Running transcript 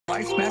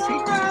life's messy?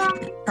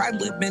 Try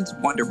Libman's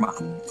Wonder Mop.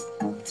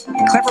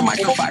 Clever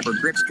microfiber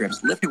grip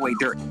strips lift away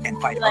dirt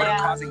and fight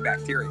odor-causing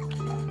bacteria.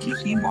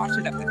 Machine wash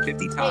it up to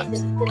 50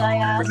 times.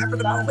 Remember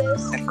the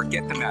moment and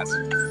forget the mess.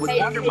 With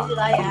Wonder Mop from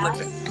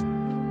Libman.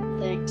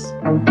 Thanks.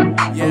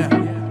 Yeah.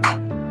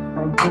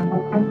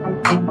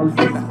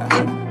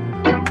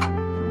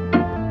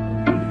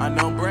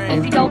 Unknown brain.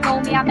 If you don't know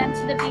me, I'm meant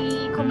to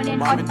be coming in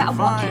hot, but I'm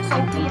watching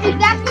Sophie. Is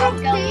that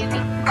okay?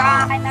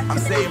 I'm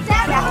saying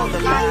bye to all the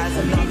lies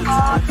and all the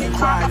times you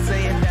cried,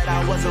 saying that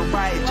I wasn't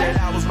right, Jade,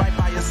 I was right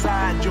by your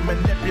side. You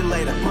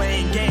manipulator,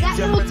 playing games,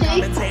 you're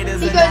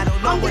commentators, and I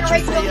don't know what you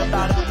say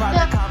about our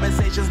private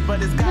conversations,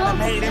 but it's got them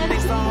hating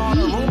based on all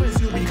the rumors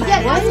you be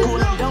claiming. It's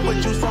cool, I'm done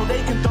with you, so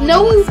they can throw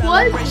you a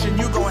celebration.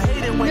 You gon'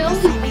 hate it when you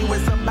see me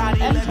with somebody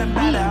living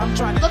better. I'm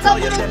trying to tell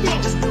you that they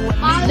just doing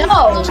me.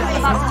 No!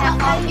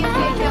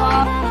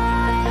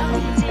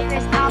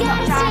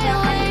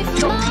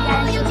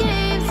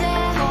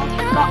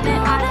 Got me, I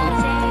don't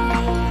say.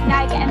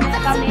 Now you're getting me,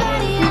 got me.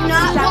 Do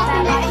not walk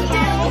into any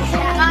animals. Do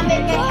not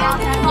make any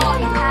animals.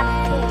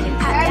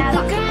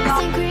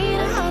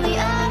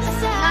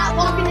 Not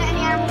walk into any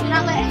animals. Do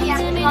not let any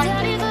animals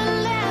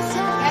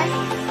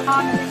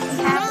harm you.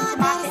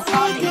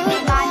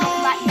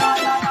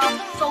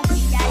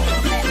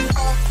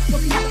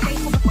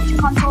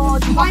 Okay?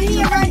 Why are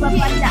you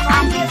running?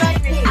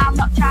 I'm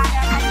not trying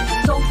to run.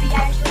 Sophie, I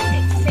should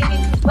take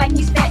singing when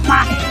you spit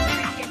my ear.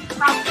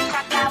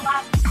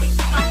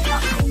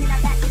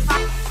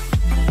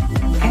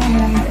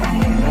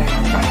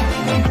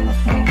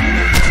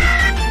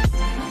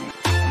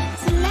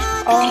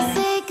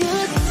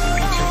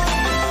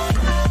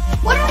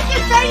 What did we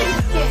just say to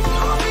this kid?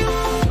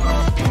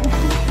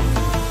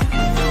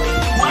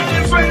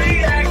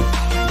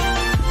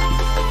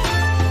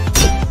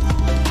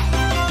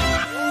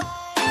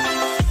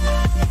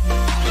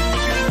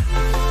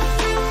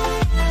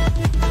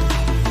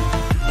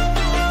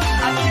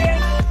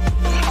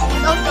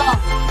 No dog.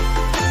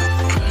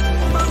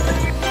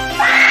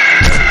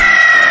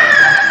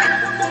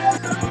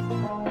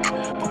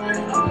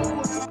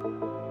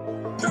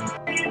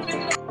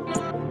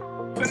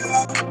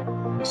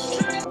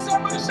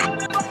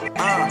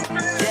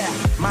 Yeah,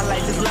 my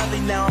life is lovely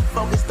now, I'm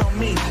focused on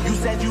me. You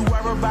said you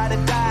were about to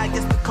die, I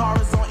guess the car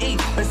is on E.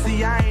 But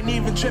see, I ain't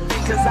even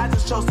tripping, cause I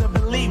just chose to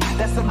believe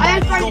that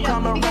somebody gon'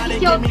 come around and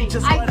give me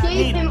just what I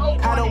need.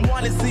 I don't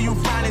wanna see you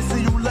finally,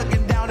 see you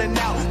looking down and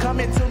out.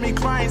 Coming to me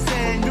crying,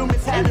 saying you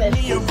miss having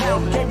me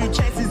around. Gave you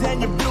chances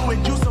and you blew it,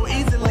 you so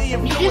easily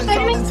influenced.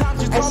 All the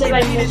times you told me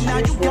beat it, now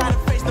you gotta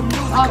face the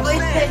music. Always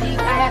said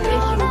I have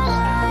issues.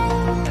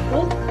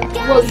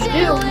 Well, you do.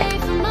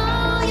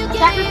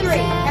 Chapter 3.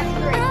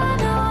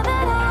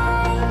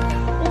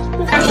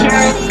 Chapter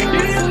 3.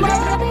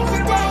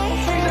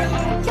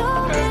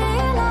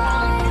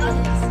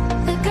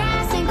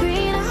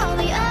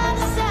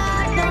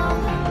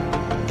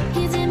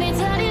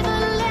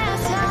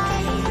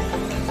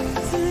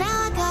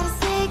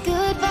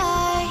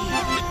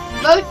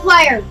 Vote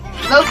player.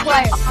 Vote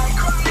player.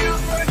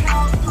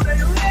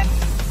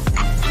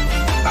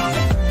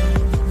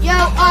 Yo,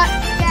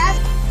 Dad,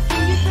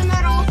 can you send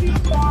that all to your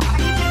phone? I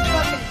need to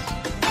focus.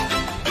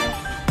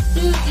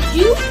 Dude, did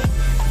you?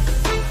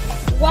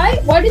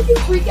 Why did you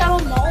freak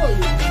out on Molly?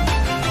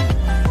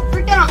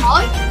 Freak out on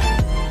Molly?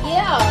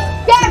 Yeah.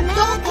 Dad,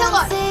 don't kill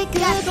us.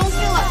 Dad, don't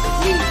kill us.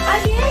 Please. I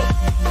did.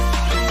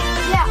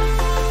 Yeah.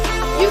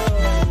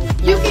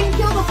 You can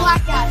kill the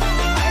black guy.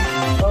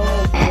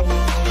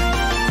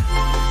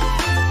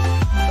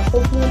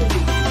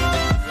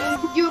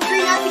 You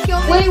agree not to kill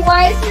me? Wait,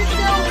 why is it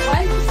still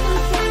showing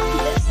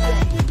this thing?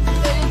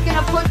 Because it's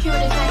gonna put you in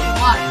his next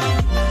watch.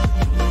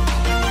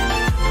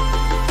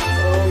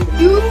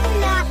 Do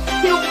not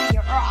kill me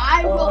or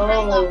I will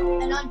hang up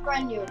and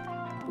unfriend you.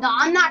 No,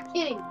 I'm not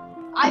kidding.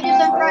 I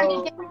just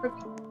unfriended him for...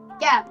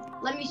 Yeah,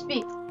 let me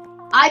speak.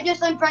 I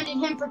just unfriended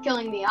him for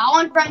killing me.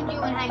 I'll unfriend you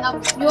and hang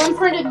up. You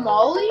unfriended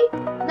Molly?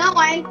 No,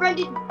 I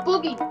unfriended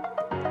Boogie.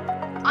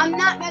 I'm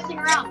not messing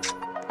around.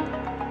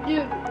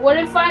 Dude, what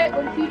if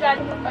you died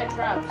in one of my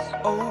traps?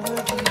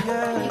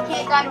 You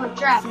can't die to a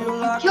trap. If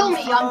you kill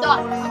me, I'm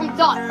done. I'm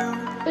done.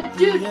 But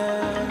dude,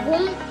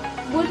 wouldn't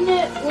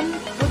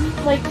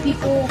like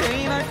people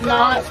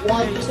not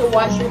want to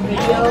watch your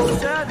video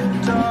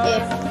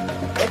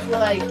if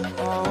like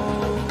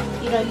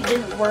you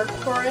didn't work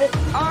for it?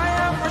 I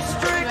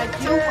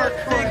do work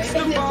for it. It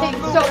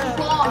takes so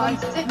long.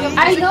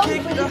 I know,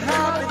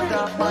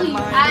 but it's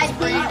not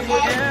gonna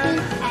kill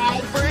you.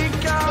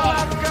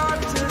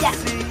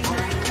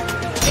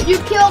 If you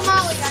kill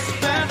Molly,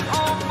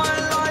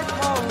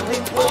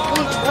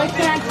 Why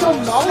can't I kill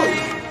Molly?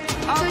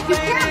 because you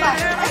care about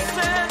her, right?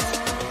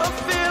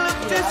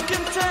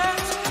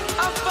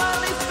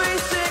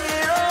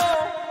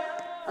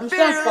 I'm just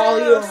gonna follow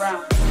you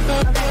around.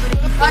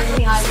 Touch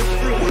me, I was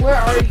free. Where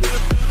are you?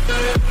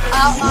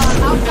 Outside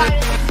of the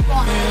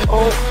spawn.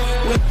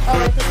 I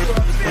think you're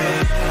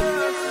upstairs.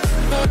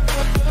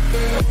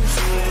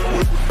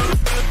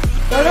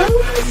 What are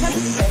we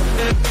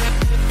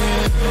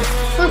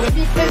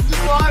Because you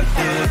are.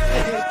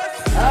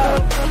 Oh.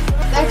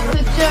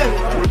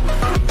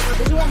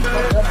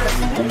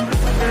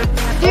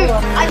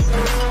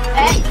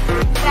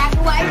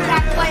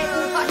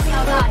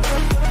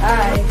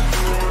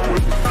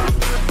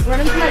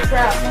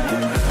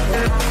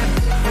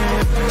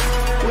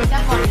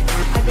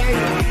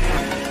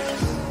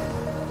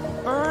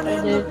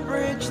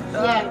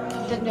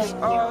 Just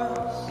no.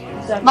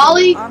 Exactly.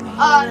 Molly,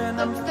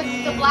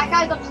 the black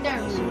guy's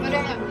upstairs. Go to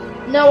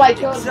him. No, I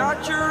killed him.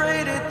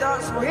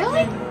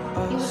 Really?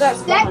 He was at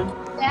spawn.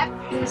 Step.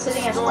 He was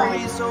sitting at spawn.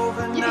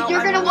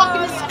 You're gonna walk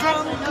into an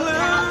accident. No,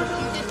 you're not.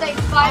 You just say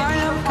 5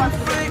 feet apart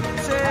from me.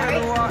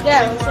 Alright?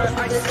 Yeah, it was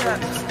social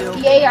distance.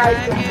 The AI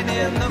is going to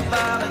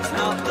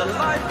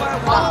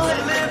Follow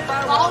him.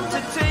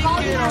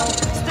 Follow him.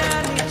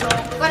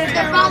 But if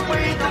they're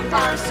following you, don't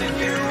follow him.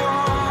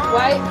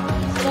 Why?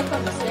 He's up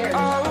on the stairs.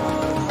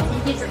 I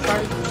think he's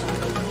retarded or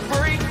something.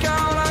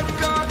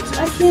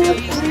 I can't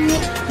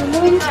breathe. The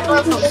noise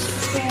of the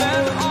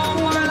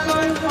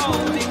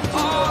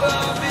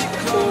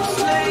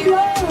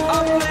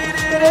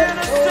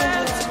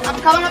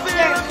I'm coming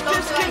upstairs.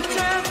 Don't do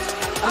anything.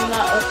 I'm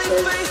not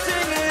upstairs.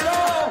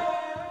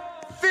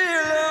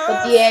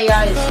 But the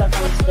AI is stuck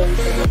on the stairs.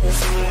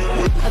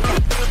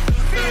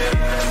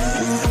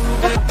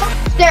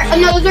 There.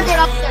 No, those are good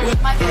upstairs.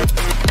 My bad.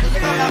 Those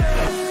are good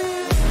upstairs.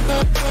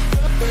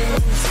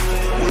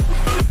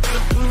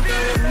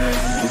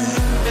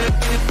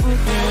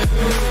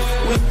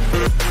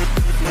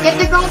 Get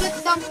the girl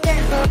that's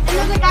downstairs. And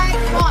there's a guy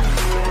at spawn.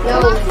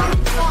 Yo.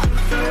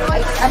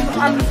 I'm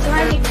trying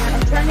to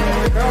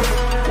get the girl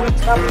to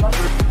stop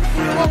walking.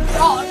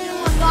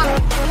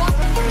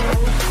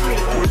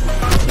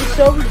 He's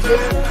so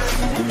resistant.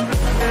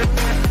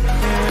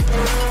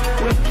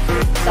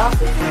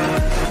 Stop it.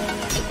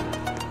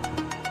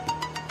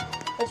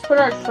 Let's put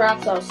our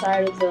traps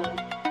outside of the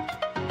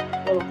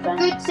little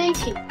fence. Good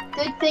thinking.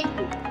 Good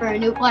thinking for a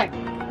new player.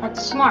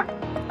 That's smart.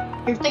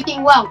 You're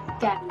thinking well,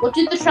 Captain. What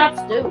did the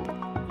traps do?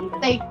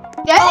 They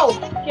Oh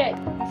shit!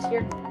 You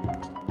scared me.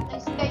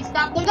 They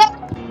stopped them there.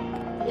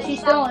 Is she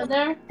still in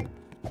there?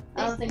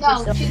 I don't think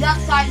No, she's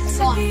outside of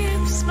spawn.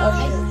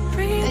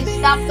 They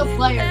stopped the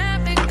player.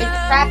 They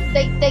trapped.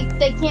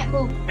 They can't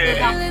move.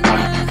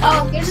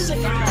 Oh, get the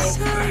guy.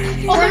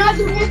 Oh, they're not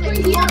doing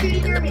music. He won't be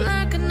able to hear me.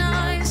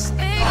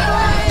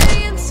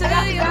 I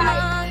got the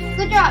guy.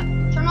 Good job.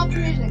 Turn off the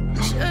music.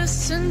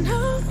 Just to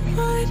know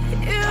what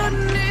you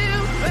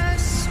knew.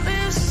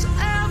 Christmas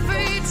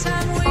every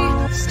time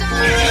we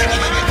started.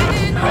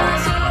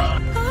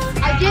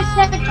 I just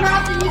said to turn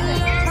off the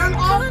music. Turn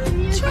off the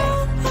music.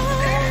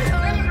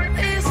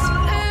 It's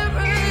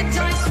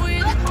paradise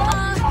with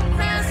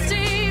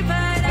honesty,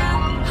 but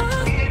I'm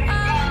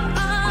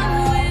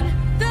in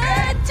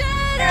the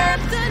dead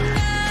of the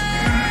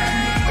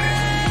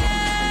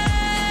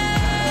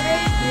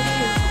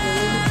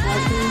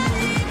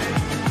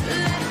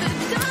Let the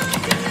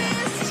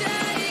darkness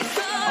take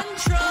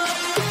control.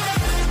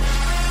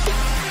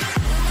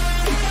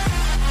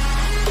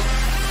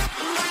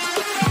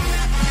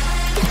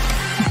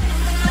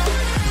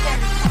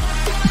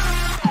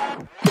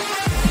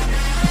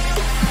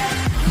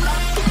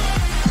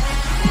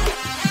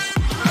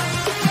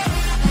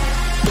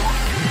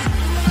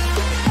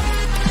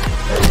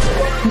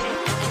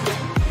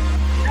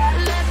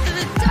 Let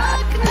the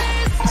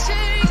darkness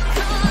take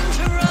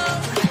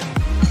control.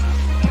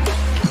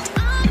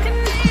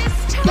 Darkness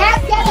take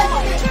Get him.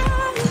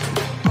 control.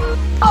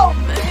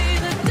 May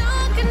the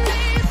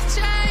darkness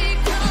take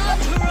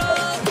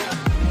control.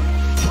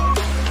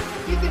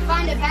 You can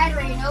find a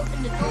battery and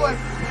open the door.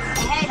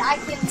 Ahead, I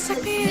can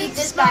leave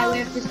this guy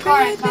with this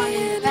car I found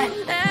in the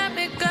vent. Let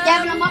me go.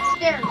 Gavin, I'm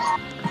upstairs.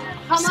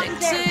 Come Sing to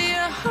upstairs.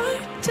 your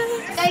heart to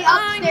Stay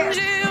find upstairs,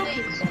 you.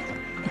 please.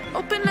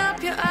 Open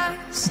up your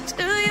eyes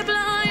till you're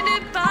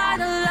blinded by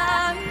the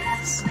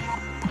lights,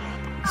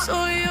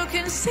 so you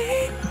can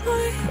see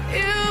what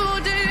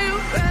you do.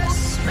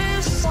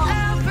 Christmas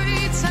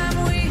every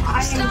time we I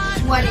am start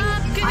sweating.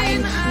 looking I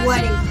am at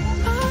sweating. you.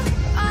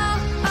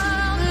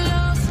 I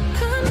lost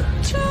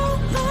control.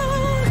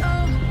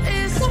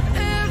 It's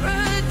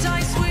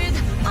paradise with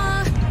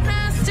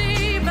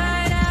honesty,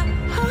 but I'm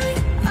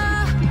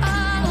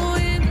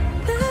in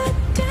the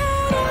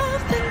dead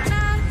of the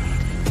night.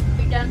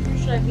 Be done.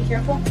 Should I be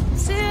careful?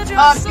 Be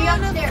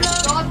upstairs.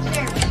 Go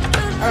upstairs.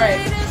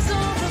 Alright.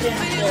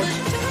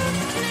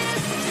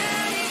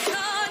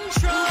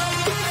 Downstairs.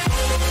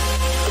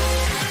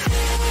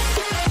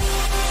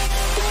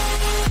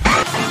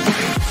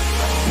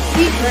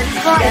 He's ready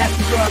for it.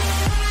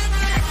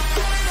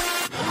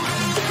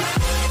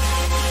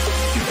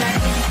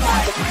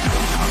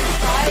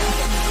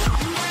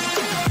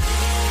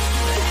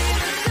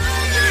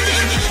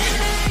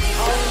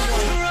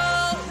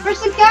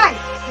 Where's the guy?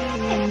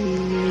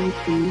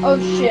 Oh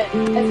shit!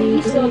 I think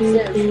he's still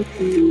upstairs.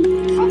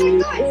 Okay,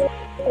 good.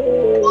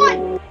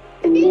 One.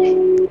 Beat it.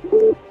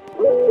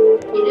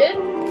 He did?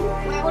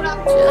 Wait, what up?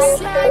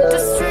 Just like the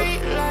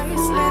street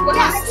lights lit What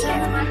this happened?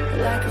 town,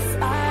 like a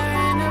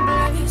fire in a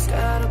blaze,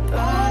 gotta burn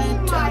Oh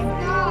it my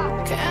down.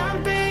 god.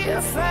 Can't be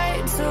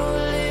afraid to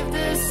leave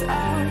this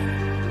out.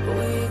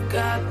 We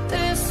got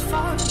this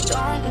far,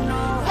 don't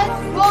know Let's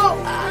how.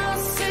 go. I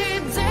see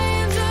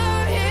danger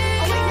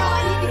Oh in wait, no,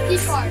 I need the key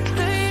card.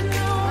 they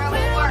know Or it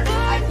won't work.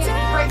 I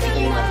can't break the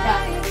game like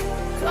that.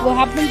 What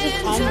happens if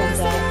time runs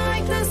out?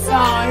 like the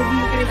Oh,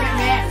 you're gonna get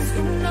mad.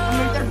 I'm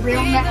gonna get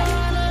real mad.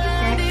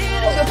 Okay?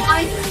 So So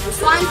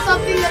find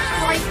something that's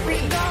bright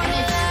green,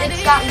 and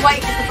it's got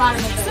white at the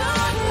bottom of it.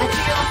 That's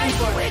what you're looking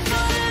for.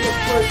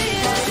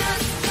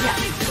 Yeah.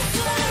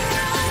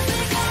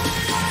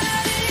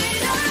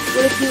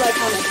 Would it be like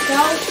on a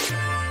shelf?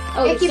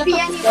 Oh, it could be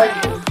anywhere.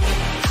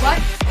 What?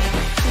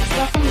 There's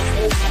stuff on the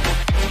stairs.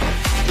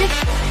 Just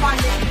find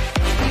it.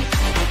 Please.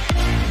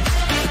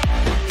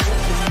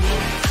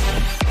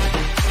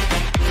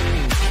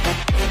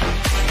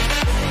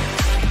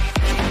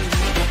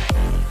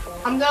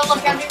 I'm gonna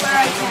look everywhere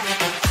I can.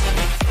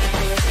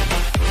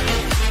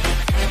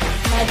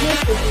 Imagine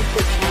if you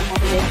put time on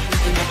the way from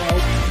the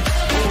bed,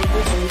 and then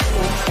this is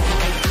what's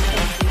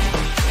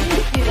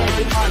Dude, that'd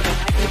be hard. I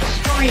could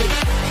scream.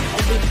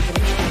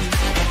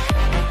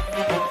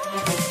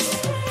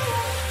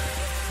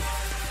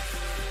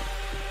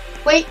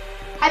 Wait,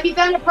 have you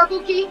found a purple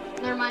key?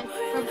 Never mind.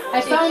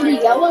 I found a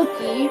yellow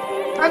key.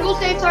 Purple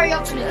safes are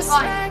open. It's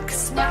fine.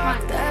 Never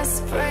mind.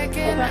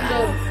 I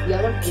found a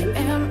yellow key.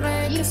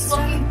 Keep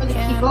looking for the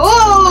key.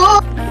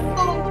 Oh!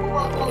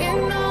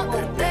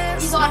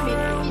 He's on me.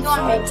 He's on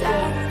me.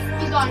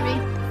 He's on me.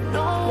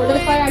 What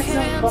if I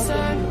accidentally bump into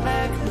him?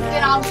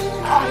 Then I'll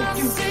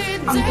dude,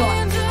 I'm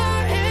gone.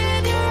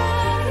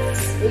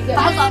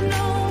 Hello.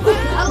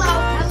 Hello.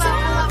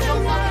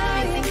 Don't talk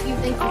to me.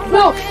 Thank you.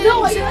 No,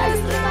 I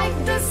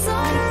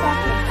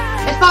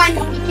It's fine.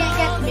 He can't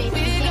get to me.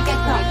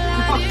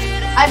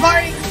 I've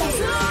already seen.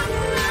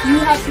 You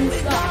have to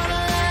stop.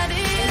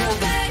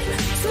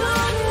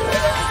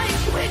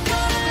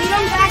 Lead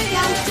him back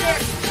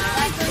downstairs.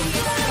 That's where he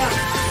is to go.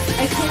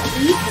 I can't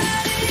leave him.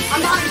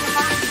 I'm behind.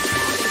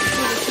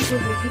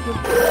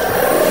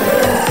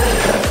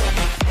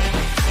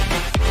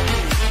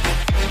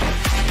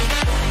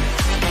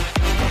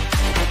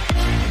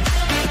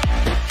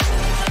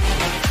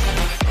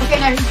 Okay,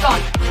 no, he's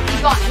gone. He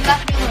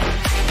left me alone.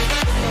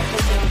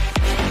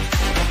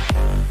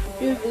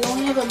 Dude, we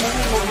only have a minute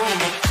and a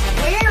half.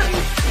 Where is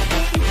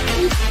he?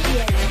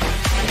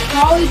 It's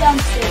probably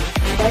downstairs.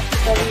 That's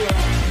just everywhere.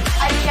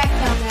 I checked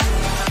down there.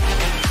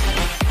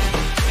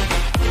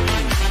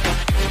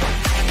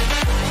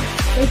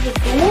 There's a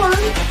door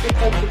with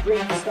like the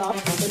green stuff,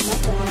 but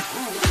nothing else.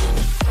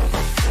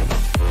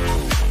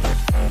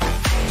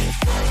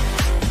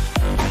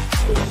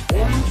 There's an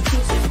orange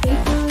piece of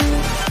paper.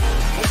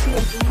 I see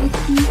a blue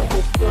key and a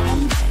gun.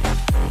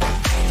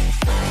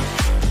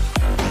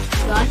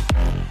 Gun?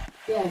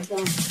 Yeah,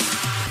 gun.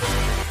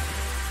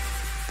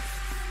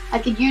 I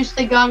could use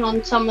the gun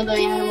on some of the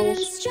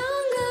animals.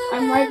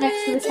 I'm right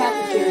next to the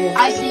cafeteria.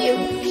 I see you.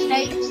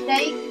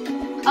 Stay.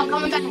 I'm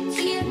coming back. Move.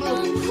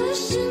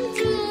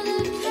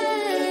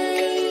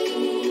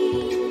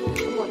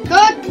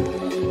 Good.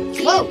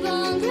 Whoa.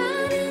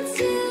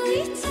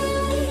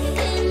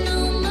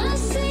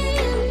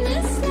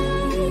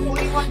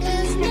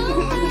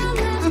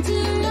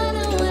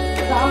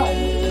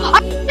 I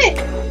did it.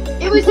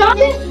 It was in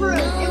this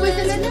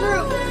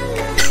room.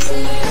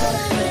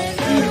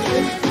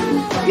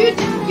 Use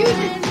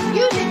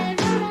it.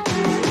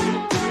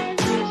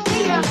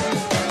 See ya.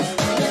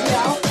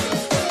 No,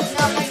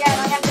 not yet.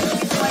 I have to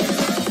use it.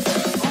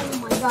 Oh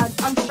my god,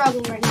 I'm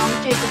struggling right now. I'm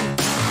shaking.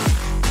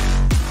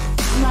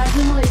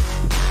 Imagine like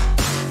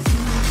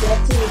you get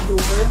to the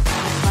door,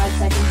 5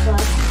 seconds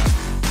left,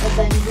 and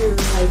then you're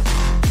like,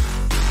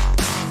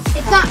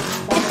 It's not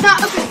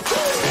open.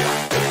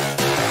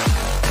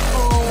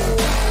 Oh,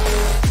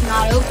 it's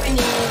not opening.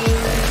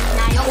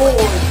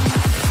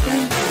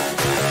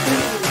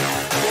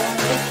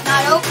 It's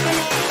not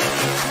opening.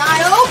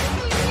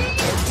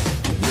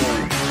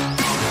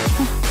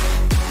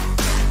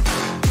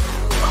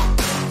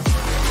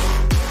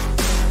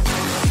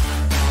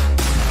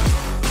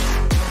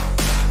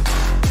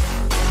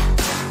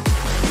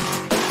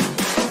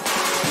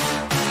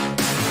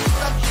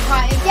 Let's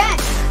try again.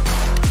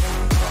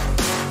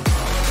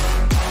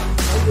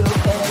 are you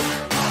okay?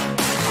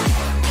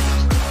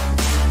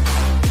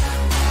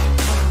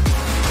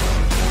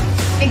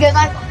 Because I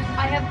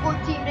have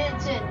 14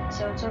 minutes in,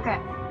 so it's okay.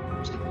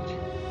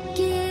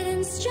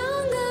 Getting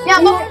stronger. Yeah,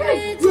 I'm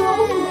okay.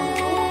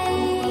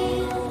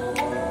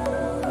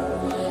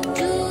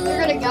 You're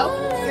gonna go?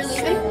 You're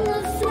leaving?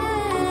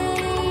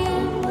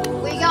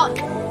 Where you going?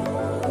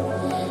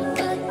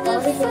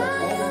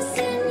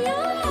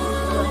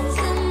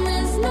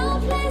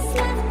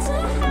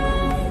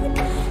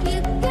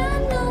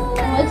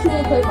 Unless you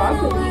want to play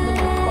Rocket League and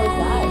record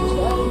that, so.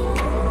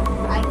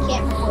 I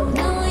can't record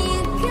that.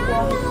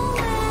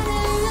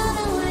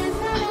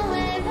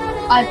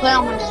 I play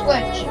on my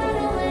Switch.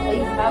 But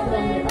you have it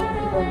on your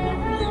keyboard now.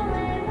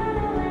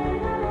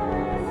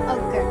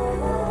 Okay.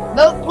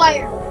 Vote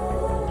player.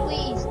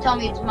 Please tell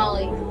me it's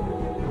Molly.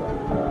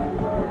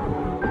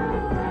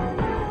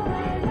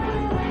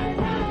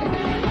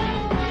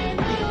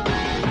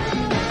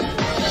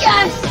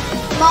 Yes!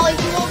 Molly,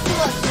 you won't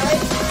kill us,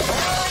 right?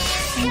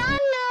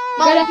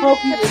 Molly, Gotta help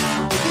you this just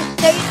time.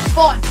 stay at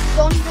spawn.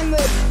 Don't even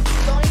move.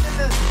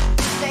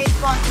 Stay at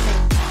spawn to me.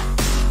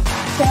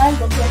 Can I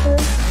look at her and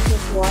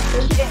just watch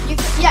her?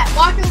 Yeah,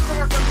 watch over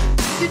her for me.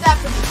 Do that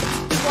for me.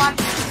 Keep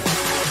watching.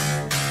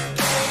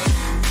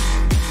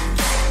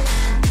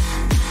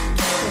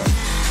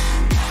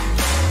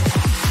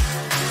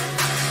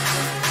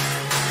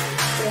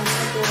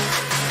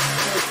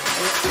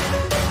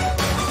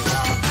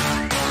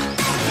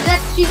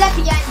 she's at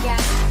the end,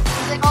 yeah.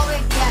 She's like all the way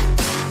at the end.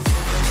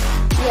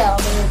 Yeah, all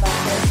the way back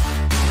there.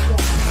 Yeah.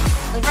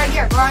 Like right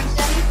here, where I'm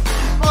standing.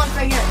 She's pulling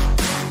right here.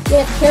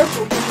 Yeah,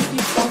 careful, because if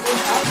you don't go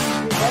out,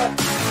 you're dead.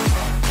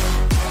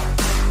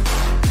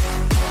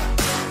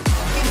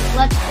 Dude,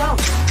 let's go.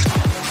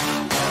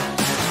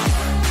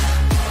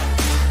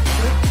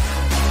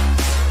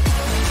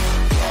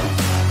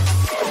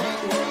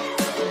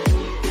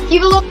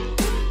 Keep a look.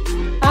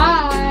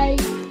 Hi.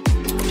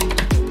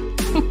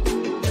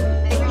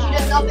 Maybe she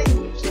does nothing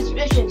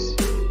suspicious.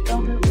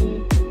 Don't hurt me.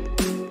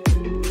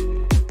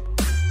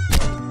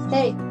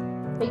 Hey,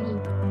 Piggy.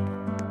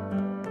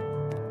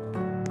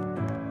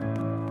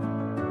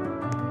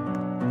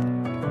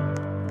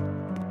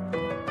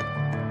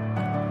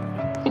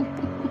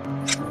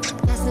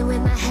 Messing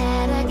with my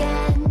head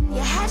again.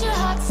 You had your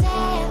heart set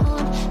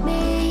on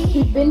me.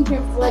 You've been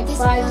here for like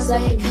 5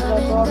 seconds, but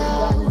I've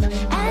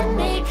already gotten And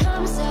they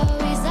come so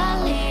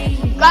easily.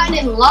 You've gotten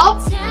in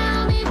love?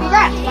 Tell me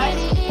Congrats, what guys.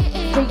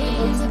 it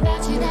is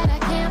about you that I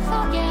can't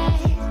forget.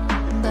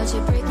 But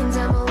you're breaking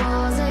down my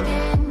walls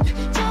again.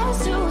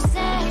 Just to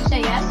set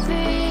Say yes. me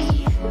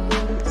free.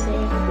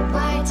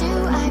 Why do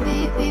I,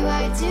 baby,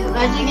 why do I?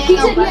 Imagine He getting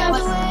said over yes.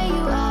 The way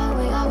you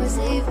always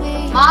leave me.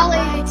 Molly,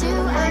 Why do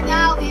you're I,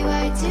 now baby,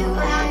 why do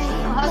I?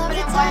 husband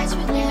and wife.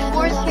 You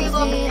divorced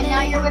Caleb, and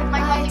now you're with my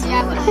cousin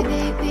Gavin.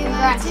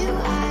 Congrats.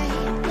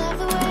 Love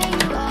the way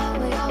you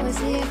always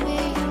leave me.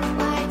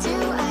 Why do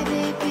I,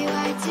 baby,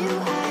 why do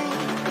I?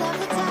 Love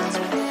the touch,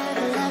 but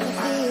never love the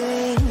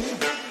feeling.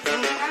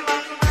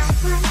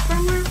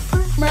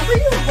 Remember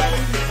your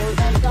wedding before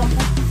that,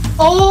 Dominic?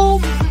 Oh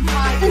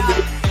my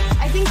god.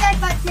 I think that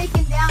got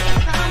taken down.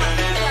 It's not on my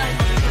Instagram.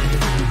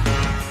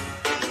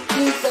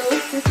 Dude,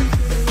 those freaking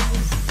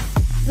videos.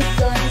 The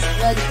guns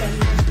led them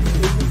to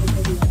the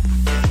video.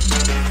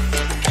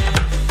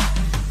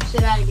 Say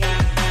that again.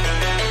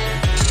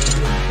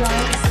 The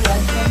guns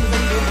led them to the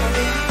video.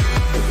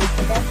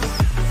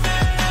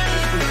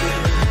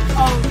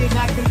 Oh, dude,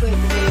 not complete the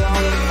video.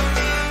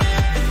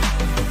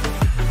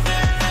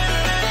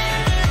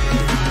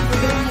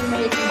 We're doing an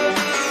amazing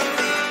dance.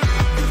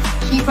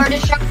 Keep her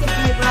distracted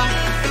from me, bro.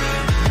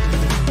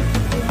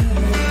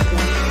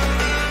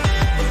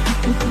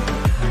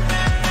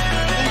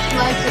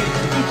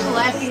 Keeps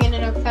laughing in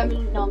a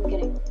feminine. No, I'm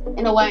kidding.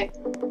 In a way.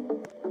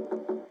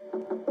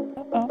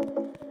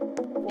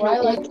 Well, I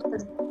like her.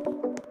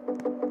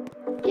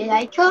 You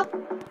like her?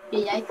 You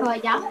like her,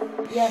 yeah?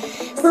 Yeah.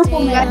 Purple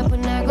man.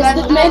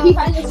 That's The man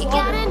behind the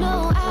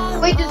slaughter.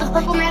 Wait, there's a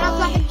purple man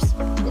outside?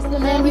 It's the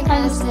man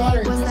behind the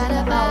slaughter. He's in the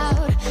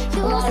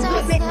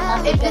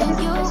house. This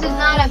is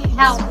not a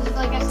house. This is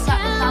like a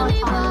solid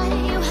farm.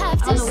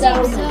 It's a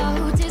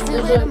settlement. There's a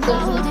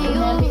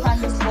man behind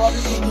the slaughter.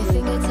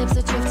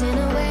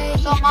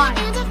 So am I.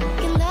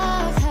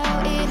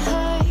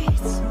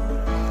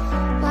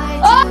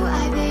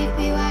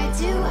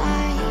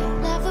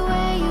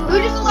 Who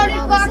just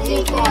alerted Foxy?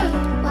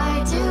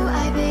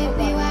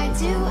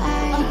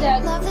 I'm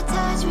dead.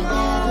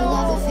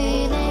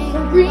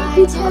 The green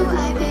people.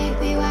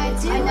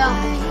 I know.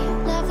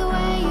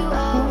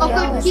 Oh,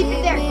 good. Keep it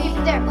there. Keep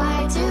it there.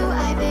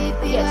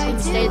 Yeah, it's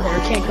gonna stay there.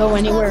 It can't go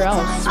anywhere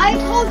else. I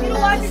told you to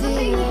watch the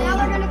thing. Now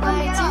they're gonna come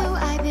get us.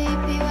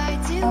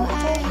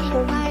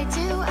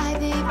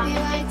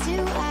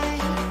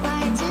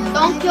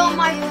 Don't kill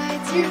my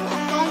Juice.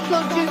 Don't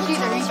kill Juice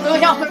either. He's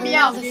really helping me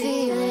out,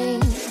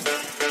 dude.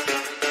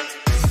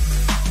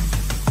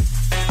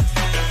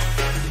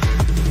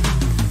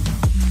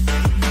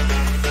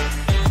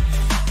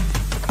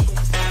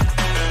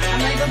 I'm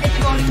gonna go get the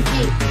golden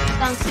key. It's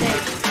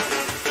downstairs.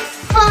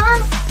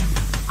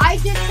 I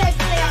just said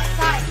stay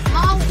outside.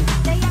 Molly,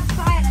 stay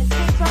outside. I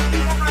can't trust you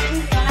to run in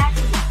here on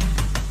accident.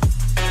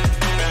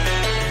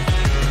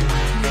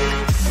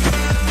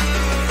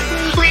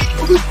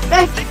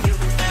 Thank you.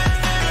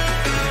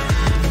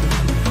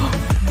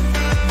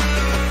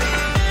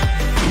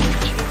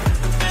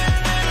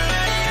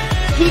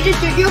 Did he just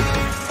shoot you?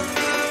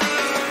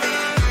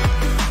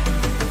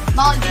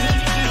 Molly, did he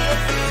just shoot you?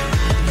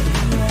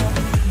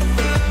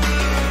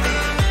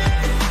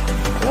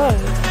 Good.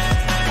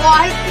 Well, I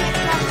can't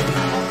trust him.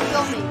 He won't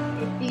kill me.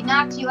 If he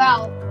knocks you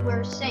out,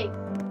 we're safe.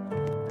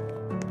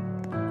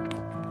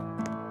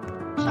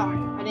 Sorry,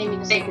 I didn't mean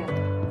to say that.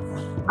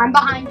 I'm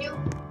behind you.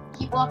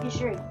 Keep walking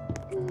straight.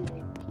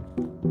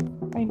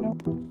 I know.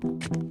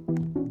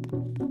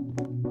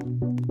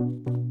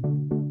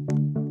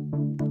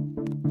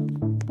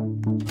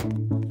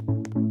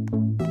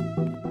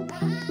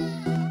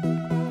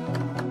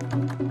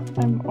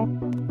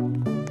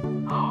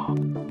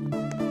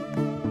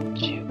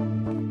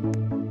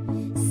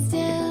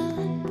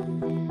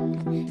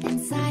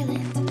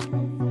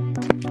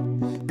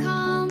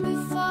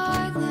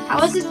 How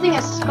is this thing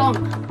a skunk?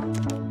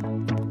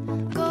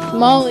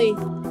 Molly.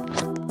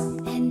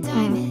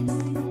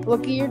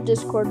 Look at your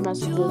Discord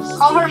messages.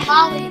 Call her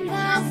Molly,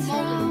 not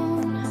Molly.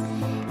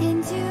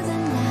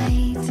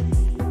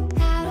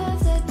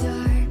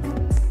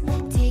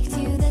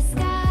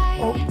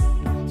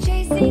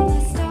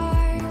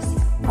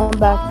 I'm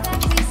back.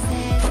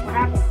 What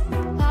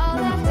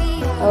happened?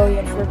 Oh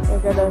yeah, sure. I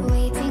gotta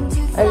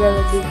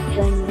do the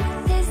thing.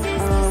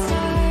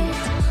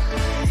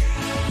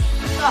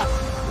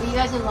 Were you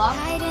guys in love?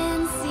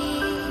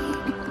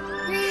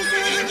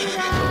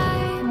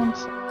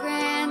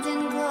 Grand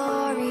and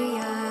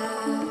glorious,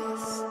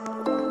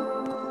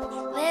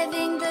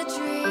 living the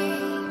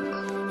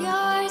dream,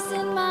 yours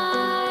and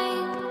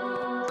mine,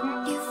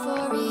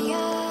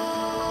 euphoria.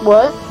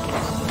 What?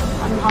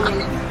 I'm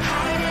humming.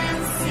 Hide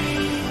and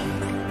seek,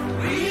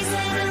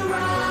 reason and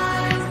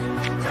rhyme,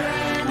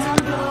 grand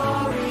and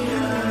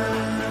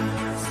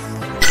glorious,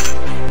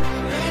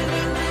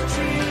 living the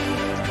dream,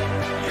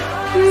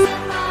 yours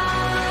and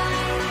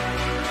mine,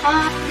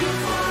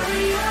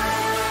 euphoria.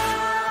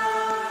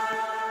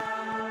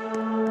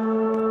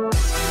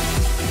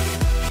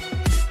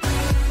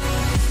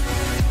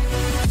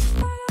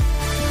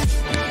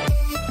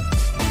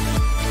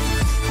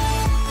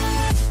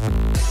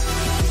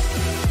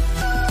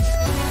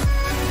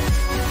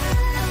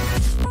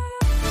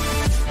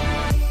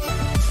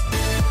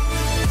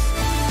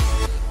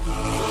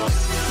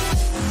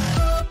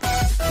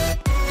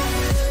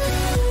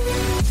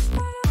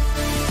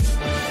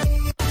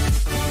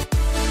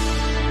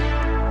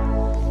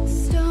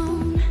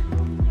 Stone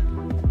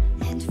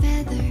and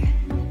feather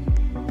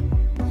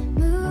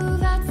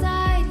move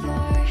outside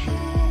your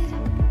head.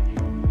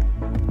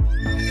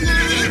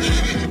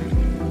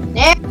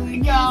 There we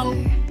go.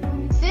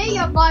 See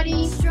ya,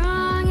 buddy.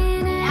 Strong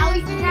in Now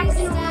he's trapped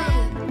in a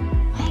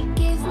room.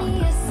 give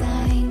me a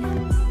sign,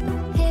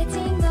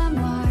 hitting the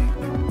mark.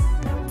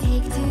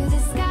 Take to the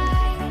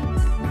sky,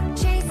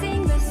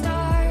 chasing the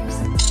stars.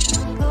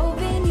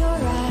 Open your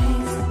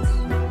eyes,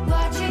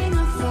 watching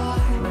afar,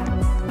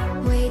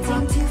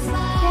 waiting to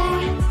fly.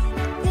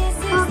 This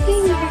is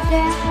the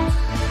start.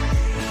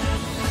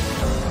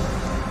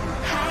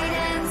 Hide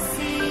and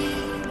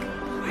seek,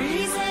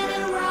 reason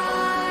and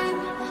rhyme,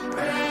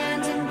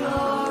 grand and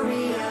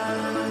glorious.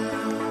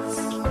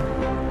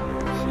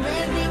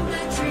 Living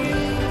the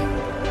dream,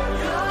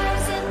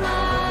 yours and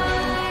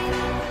mine,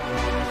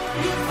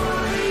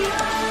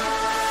 euphoria.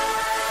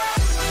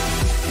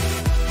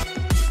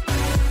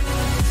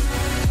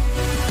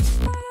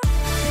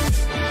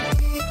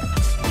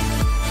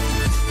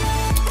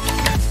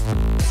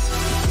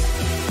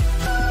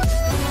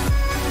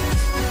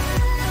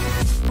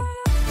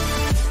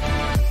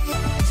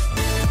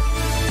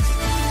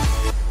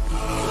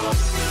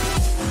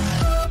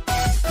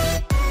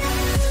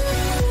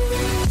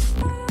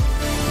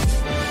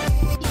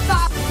 He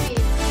stopped me.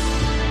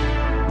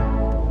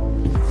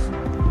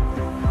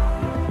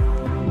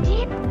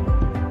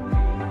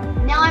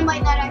 Now I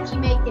might not actually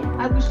make it.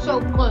 I was so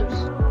close.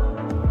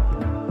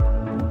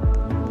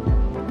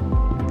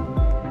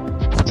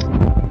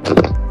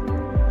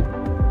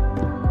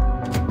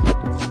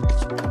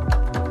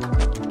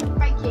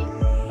 Right, kid.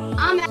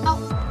 I'm out.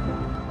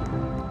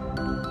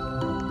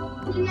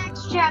 The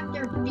next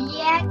chapter,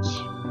 bitch.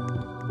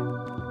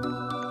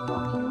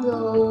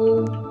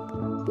 Go.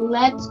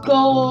 Let's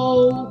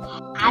go.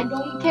 I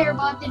don't care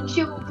about the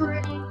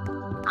children.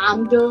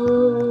 I'm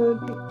done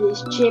with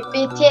this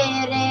chippy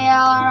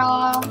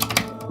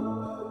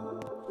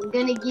I'm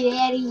gonna get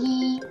out of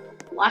here.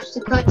 Watch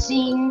the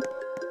cutscene.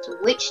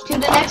 Switch to the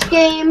next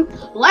game.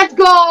 Let's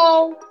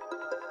go.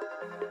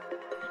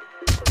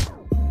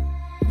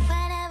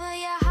 Whenever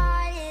your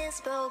heart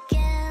is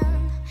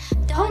broken,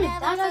 don't Tony,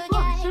 ever that's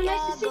forget fun. So nice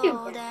you're to see you.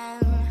 golden.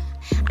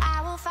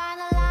 I will find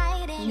a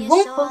light in You your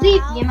won't soul.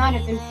 believe the amount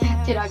of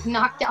infected I've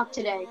knocked out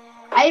today.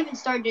 I even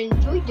started to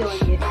enjoy doing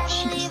it. Believe in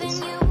Jesus.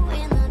 you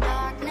in the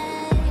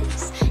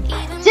darkness.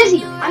 Even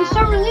Zizzy, when I'm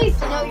so relieved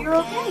to know you're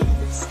okay.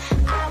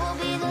 I will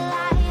be the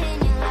light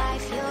in your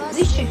life.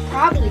 We should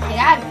probably get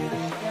out of here.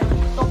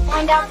 We'll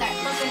find out that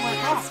something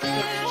went wrong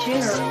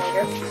sooner or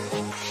later.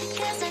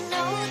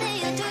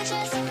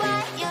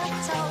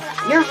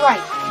 You're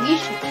right. We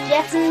should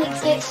definitely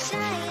get.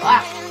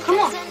 Wow, come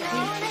on, Zizzy.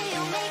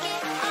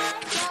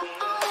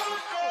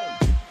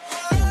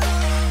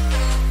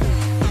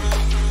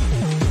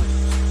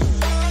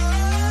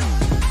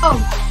 Oh.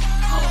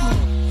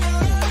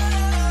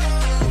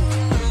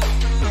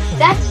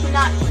 That's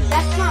not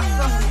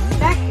from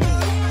infected,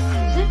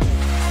 is it?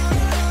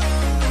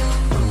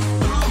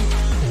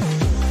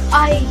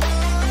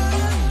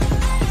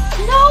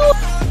 No!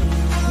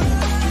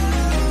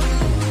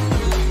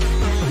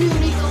 You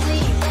need to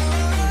leave.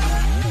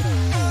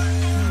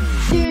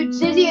 Dude,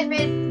 Zizzy has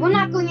made, we're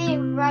not going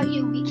anywhere without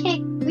you. We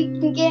can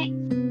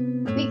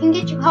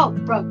get you help,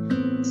 bro.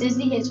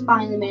 Zizzy has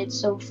finally made it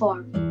so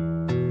far.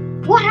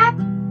 What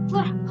happened?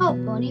 What help,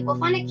 Bonnie? We'll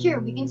find a cure.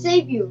 We can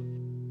save you.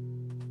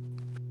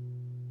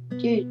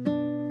 Dude,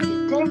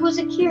 if there was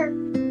a cure,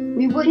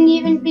 we wouldn't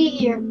even be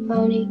here,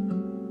 Bonnie.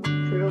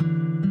 True.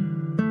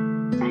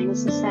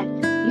 Dinosaur said,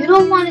 you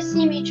don't want to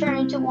see me turn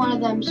into one of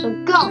them, so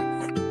go!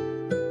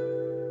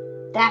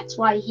 That's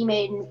why he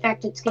made an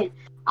infected skin.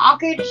 I'll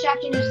create a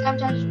distraction and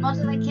sabotage as much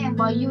as I can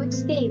while you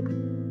escape.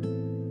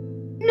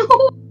 No!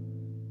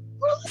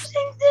 We're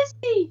losing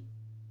Zizzy!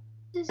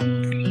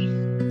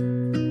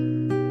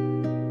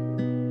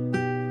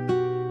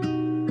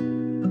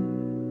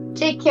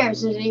 Take care,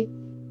 Susie.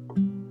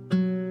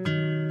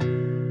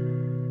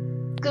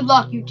 Good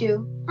luck, you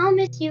two. I'll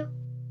miss you.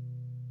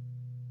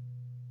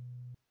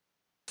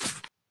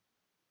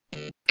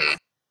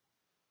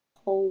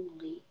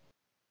 Holy.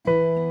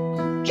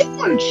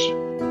 George!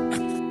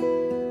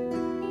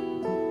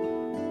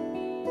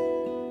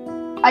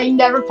 I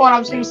never thought I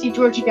was going to see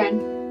George again.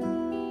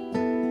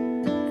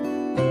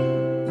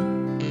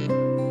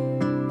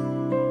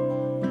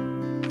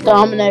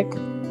 Dominic.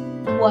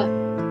 What?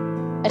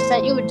 I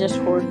sent you a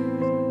Discord.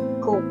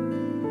 Cool.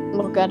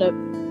 Look at it.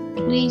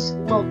 Please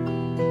look.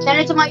 Send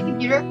it to my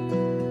computer.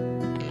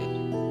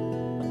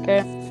 Okay.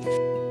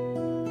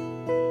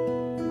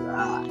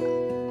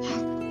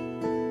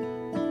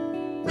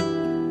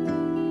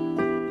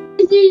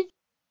 Is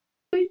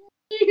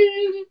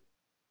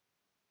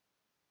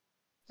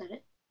that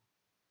it?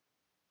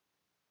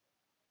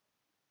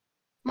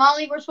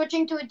 Molly, we're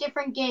switching to a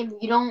different game.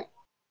 You don't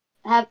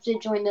have to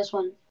join this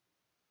one.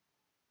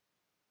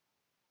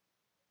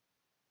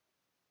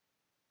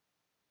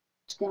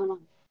 What's going on?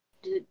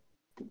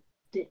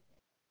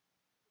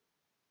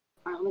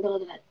 Alright, let me go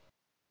look at that.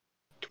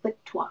 Twit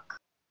twalk.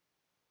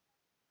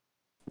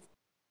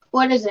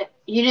 What is it?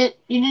 You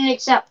didn't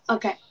accept.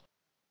 Okay.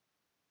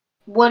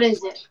 What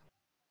is it?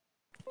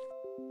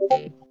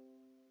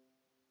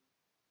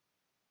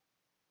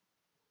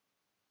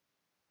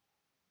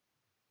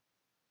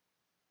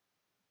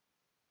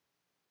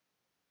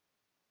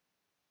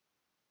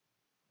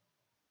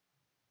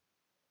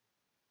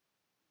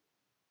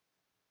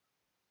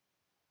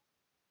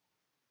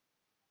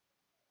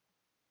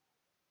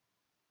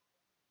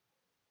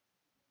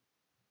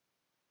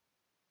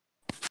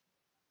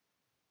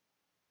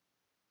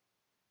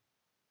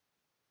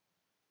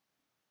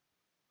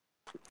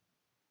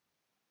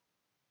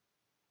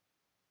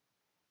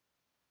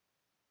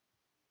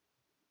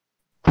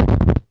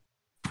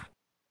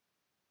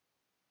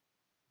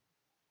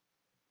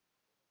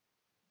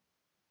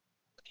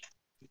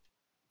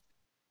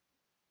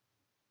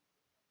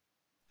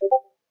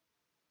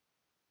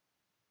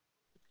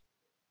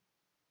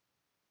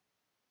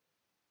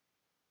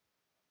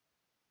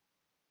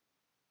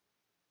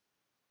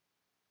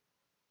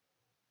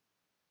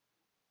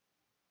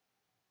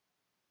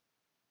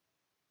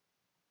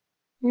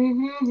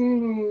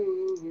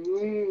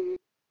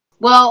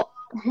 Well,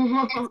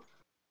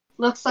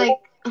 looks like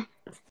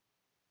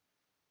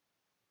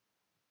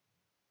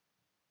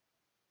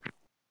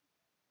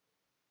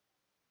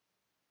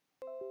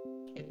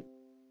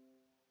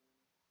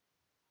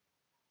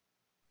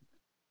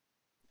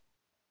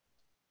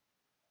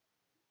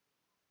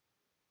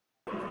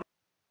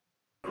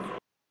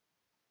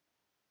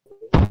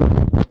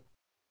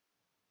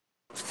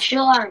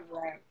sure.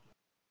 Okay.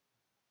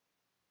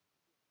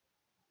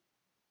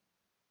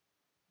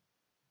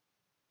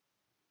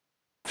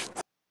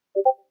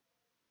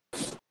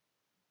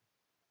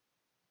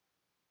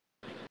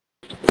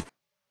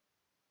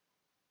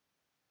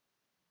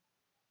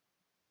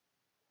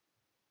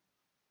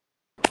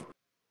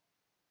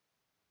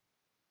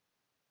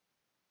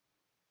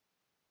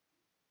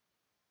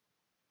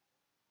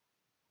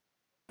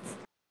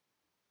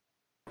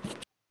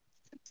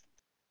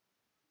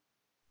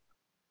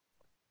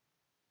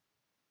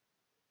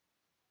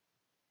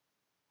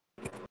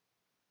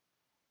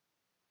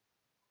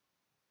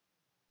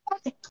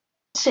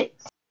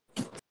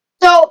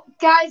 So,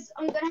 guys,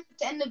 I'm gonna have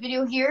to end the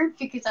video here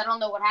because I don't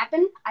know what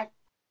happened. I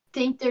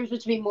think there's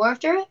supposed to be more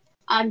after it.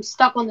 I'm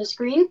stuck on the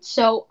screen,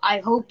 so I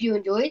hope you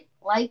enjoyed.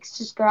 Like,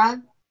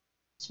 subscribe,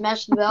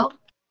 smash the bell.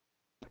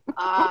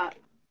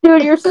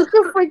 Dude, you're such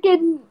a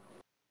freaking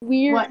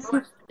weird. What?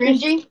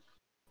 Cringy?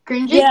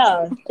 Cringy?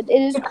 Yeah, it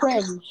is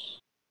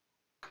cringe.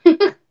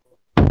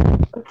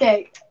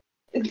 Okay.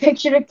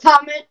 Picture to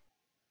comment.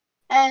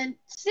 And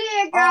see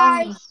you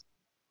guys. Oh,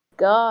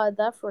 God,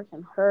 that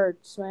freaking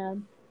hurts,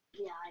 man.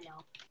 Yeah, I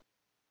know.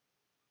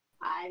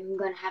 I'm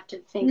gonna have to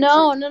think.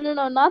 No,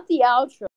 not the outro.